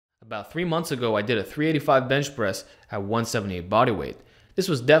About 3 months ago, I did a 385 bench press at 178 body weight. This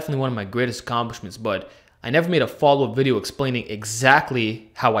was definitely one of my greatest accomplishments, but I never made a follow-up video explaining exactly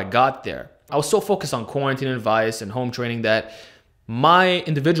how I got there. I was so focused on quarantine advice and home training that my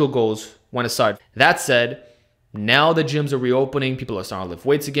individual goals went aside. That said, now the gyms are reopening, people are starting to lift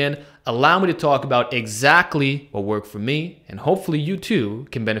weights again. Allow me to talk about exactly what worked for me, and hopefully you too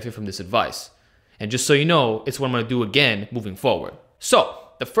can benefit from this advice. And just so you know, it's what I'm gonna do again moving forward. So,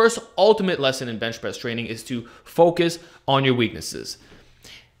 the first ultimate lesson in bench press training is to focus on your weaknesses.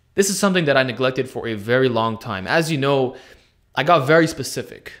 This is something that I neglected for a very long time. As you know, I got very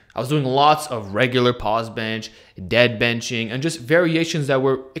specific. I was doing lots of regular pause bench, dead benching, and just variations that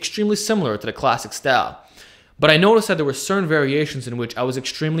were extremely similar to the classic style. But I noticed that there were certain variations in which I was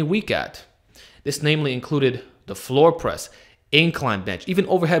extremely weak at. This namely included the floor press, incline bench, even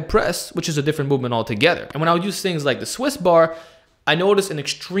overhead press, which is a different movement altogether. And when I would use things like the Swiss bar, I noticed an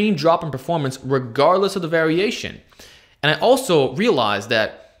extreme drop in performance regardless of the variation. And I also realized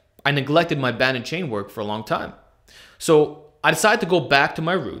that I neglected my band and chain work for a long time. So I decided to go back to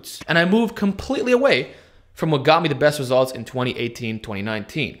my roots, and I moved completely away from what got me the best results in 2018,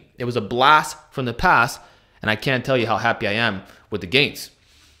 2019. It was a blast from the past, and I can't tell you how happy I am with the gains.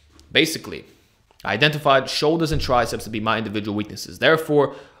 Basically, I identified shoulders and triceps to be my individual weaknesses.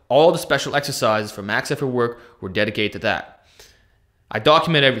 Therefore, all the special exercises for max effort work were dedicated to that. I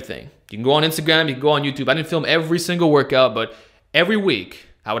document everything. You can go on Instagram, you can go on YouTube. I didn't film every single workout, but every week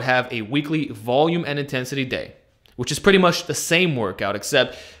I would have a weekly volume and intensity day, which is pretty much the same workout,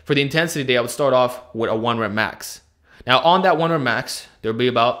 except for the intensity day, I would start off with a 1 rep max. Now on that 1 rep max, there would be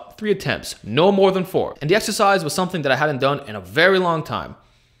about 3 attempts, no more than 4. And the exercise was something that I hadn't done in a very long time,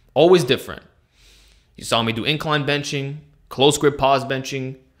 always different. You saw me do incline benching, close grip pause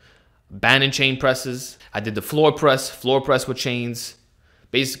benching, band and chain presses. I did the floor press with chains,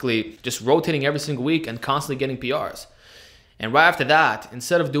 basically just rotating every single week and constantly getting PRs. And right after that,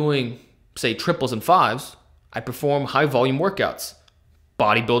 instead of doing, say, triples and fives, I perform high volume workouts,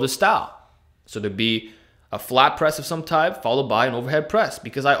 bodybuilder style. So there'd be a flat press of some type followed by an overhead press,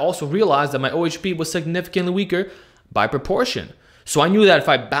 because I also realized that my OHP was significantly weaker by proportion. So I knew that if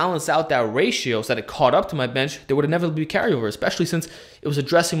I balanced out that ratio so that it caught up to my bench, there would inevitably be carryover, especially since it was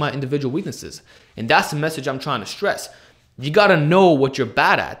addressing my individual weaknesses. And that's the message I'm trying to stress. You gotta know what you're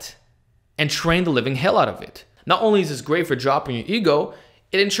bad at and train the living hell out of it. Not only is this great for dropping your ego,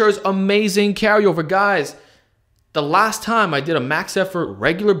 it ensures amazing carryover. Guys, the last time I did a max effort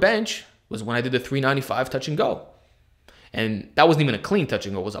regular bench was when I did the 395 touch and go. And that wasn't even a clean touch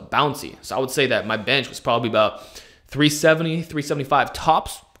and go, it was a bouncy. So I would say that my bench was probably about 370, 375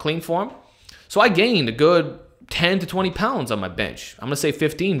 tops, clean form. So I gained a good 10 to 20 pounds on my bench. I'm gonna say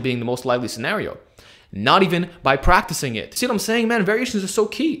 15 being the most likely scenario. Not even by practicing it. See what I'm saying, man? Variations are so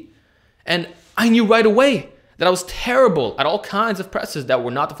key. And I knew right away that I was terrible at all kinds of presses that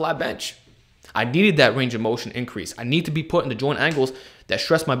were not the flat bench. I needed that range of motion increase. I need to be put into joint angles that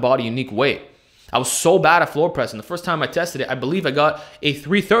stress my body a unique way. I was so bad at floor press, and the first time I tested it, I believe I got a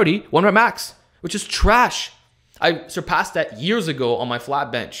 330 1 rep max, which is trash. I surpassed that years ago on my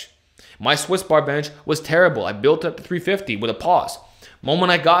flat bench. My Swiss bar bench was terrible. I built up to 350 with a pause.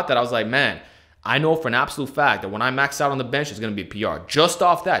 Moment I got that, I was like, man, I know for an absolute fact that when I max out on the bench, it's going to be a PR. Just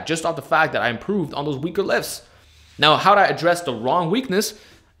off that, just off the fact that I improved on those weaker lifts. Now, how did I address the wrong weakness?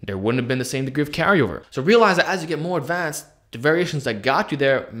 There wouldn't have been the same degree of carryover. So realize that as you get more advanced, the variations that got you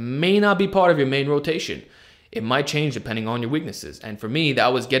there may not be part of your main rotation. It might change depending on your weaknesses. And for me,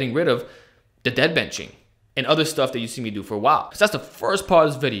 that was getting rid of the dead benching and other stuff that you see me do for a while. So that's the first part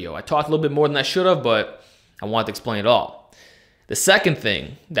of this video. I talked a little bit more than I should have, but I wanted to explain it all. The second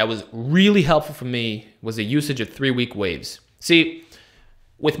thing that was really helpful for me was the usage of 3-week waves. See,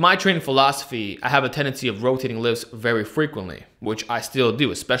 with my training philosophy, I have a tendency of rotating lifts very frequently, which I still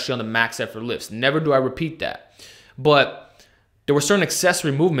do, especially on the max effort lifts. Never do I repeat that. But there were certain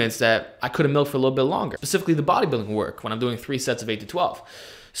accessory movements that I could have milked for a little bit longer, specifically the bodybuilding work when I'm doing 3 sets of 8 to 12.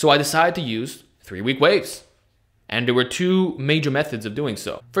 So I decided to use 3-week waves. And there were 2 major methods of doing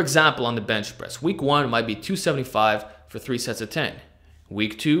so. For example, on the bench press, week 1 might be 275 for 3 sets of 10.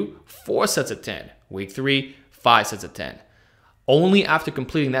 Week 2, 4 sets of 10. Week 3, 5 sets of 10. Only after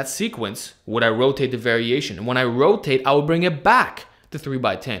completing that sequence would I rotate the variation. And when I rotate, I will bring it back to 3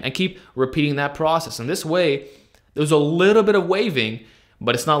 by 10 and keep repeating that process. And this way, there's a little bit of waving,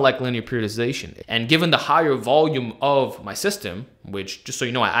 but it's not like linear periodization. And given the higher volume of my system, which just so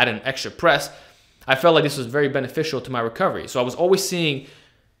you know, I added an extra press, I felt like this was very beneficial to my recovery. So I was always seeing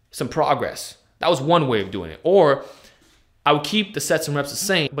some progress. That was one way of doing it. Or I would keep the sets and reps the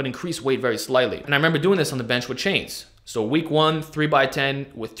same, but increase weight very slightly. And I remember doing this on the bench with chains. So week 1,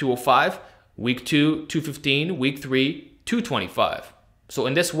 3x10 with 205, week 2, 215, week 3, 225. So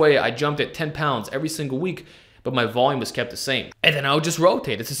in this way, I jumped at 10 pounds every single week, but my volume was kept the same. And then I would just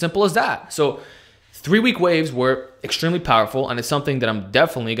rotate. It's as simple as that. So 3-week waves were extremely powerful, and it's something that I'm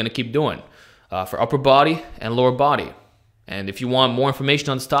definitely gonna keep doing for upper body and lower body. And if you want more information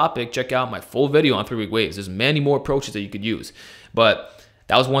on this topic, check out my full video on 3-week waves. There's many more approaches that you could use, but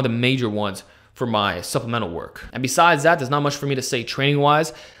that was one of the major ones for my supplemental work. And besides that, there's not much for me to say training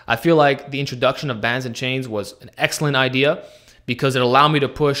wise. I feel like the introduction of bands and chains was an excellent idea because it allowed me to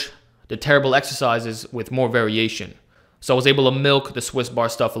push the terrible exercises with more variation. So I was able to milk the Swiss bar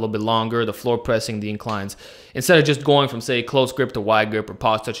stuff a little bit longer, the floor pressing, the inclines, instead of just going from, say, close grip to wide grip or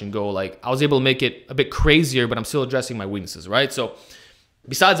pause, touch, and go. Like, I was able to make it a bit crazier, but I'm still addressing my weaknesses, right? So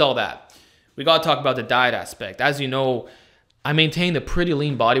besides all that, we got to talk about the diet aspect. As you know, I maintained a pretty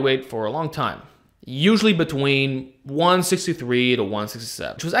lean body weight for a long time, usually between 163 to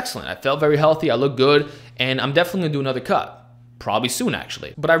 167, which was excellent. I felt very healthy, I looked good, and I'm definitely gonna do another cut. Probably soon,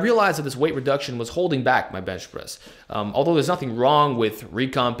 actually. But I realized that this weight reduction was holding back my bench press. Although there's nothing wrong with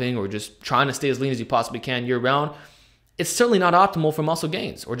recomping or just trying to stay as lean as you possibly can year round, it's certainly not optimal for muscle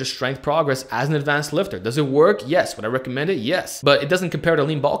gains or just strength progress as an advanced lifter. Does it work? Yes. Would I recommend it? Yes. But it doesn't compare to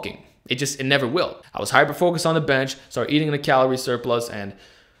lean bulking. It never will. I was hyper-focused on the bench, started eating in a calorie surplus, and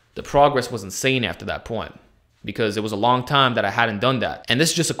the progress was insane after that point, because it was a long time that I hadn't done that. And this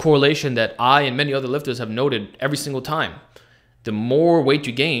is just a correlation that I and many other lifters have noted every single time. The more weight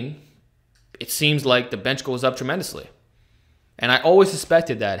you gain, it seems like the bench goes up tremendously. And I always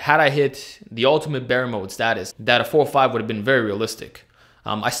suspected that had I hit the ultimate bear mode status, that a 405 would have been very realistic.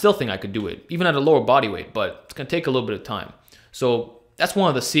 I still think I could do it, even at a lower body weight, but it's gonna take a little bit of time. So that's one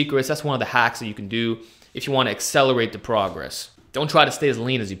of the secrets, that's one of the hacks that you can do if you wanna accelerate the progress. Don't try to stay as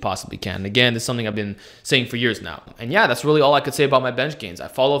lean as you possibly can. And again, this is something I've been saying for years now. And yeah, that's really all I could say about my bench gains. I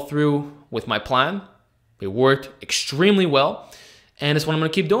followed through with my plan. It worked extremely well, and it's what I'm gonna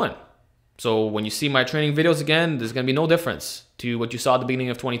keep doing. So when you see my training videos again, there's gonna be no difference to what you saw at the beginning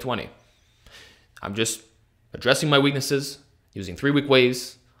of 2020. I'm just addressing my weaknesses, using 3-week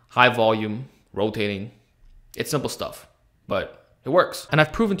waves, high volume, rotating. It's simple stuff, but it works. And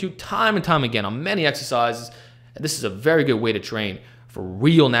I've proven to you time and time again on many exercises that this is a very good way to train for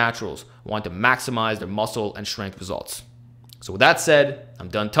real naturals who want to maximize their muscle and strength results. So with that said, I'm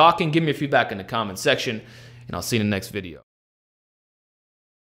done talking. Give me your feedback in the comment section, and I'll see you in the next video.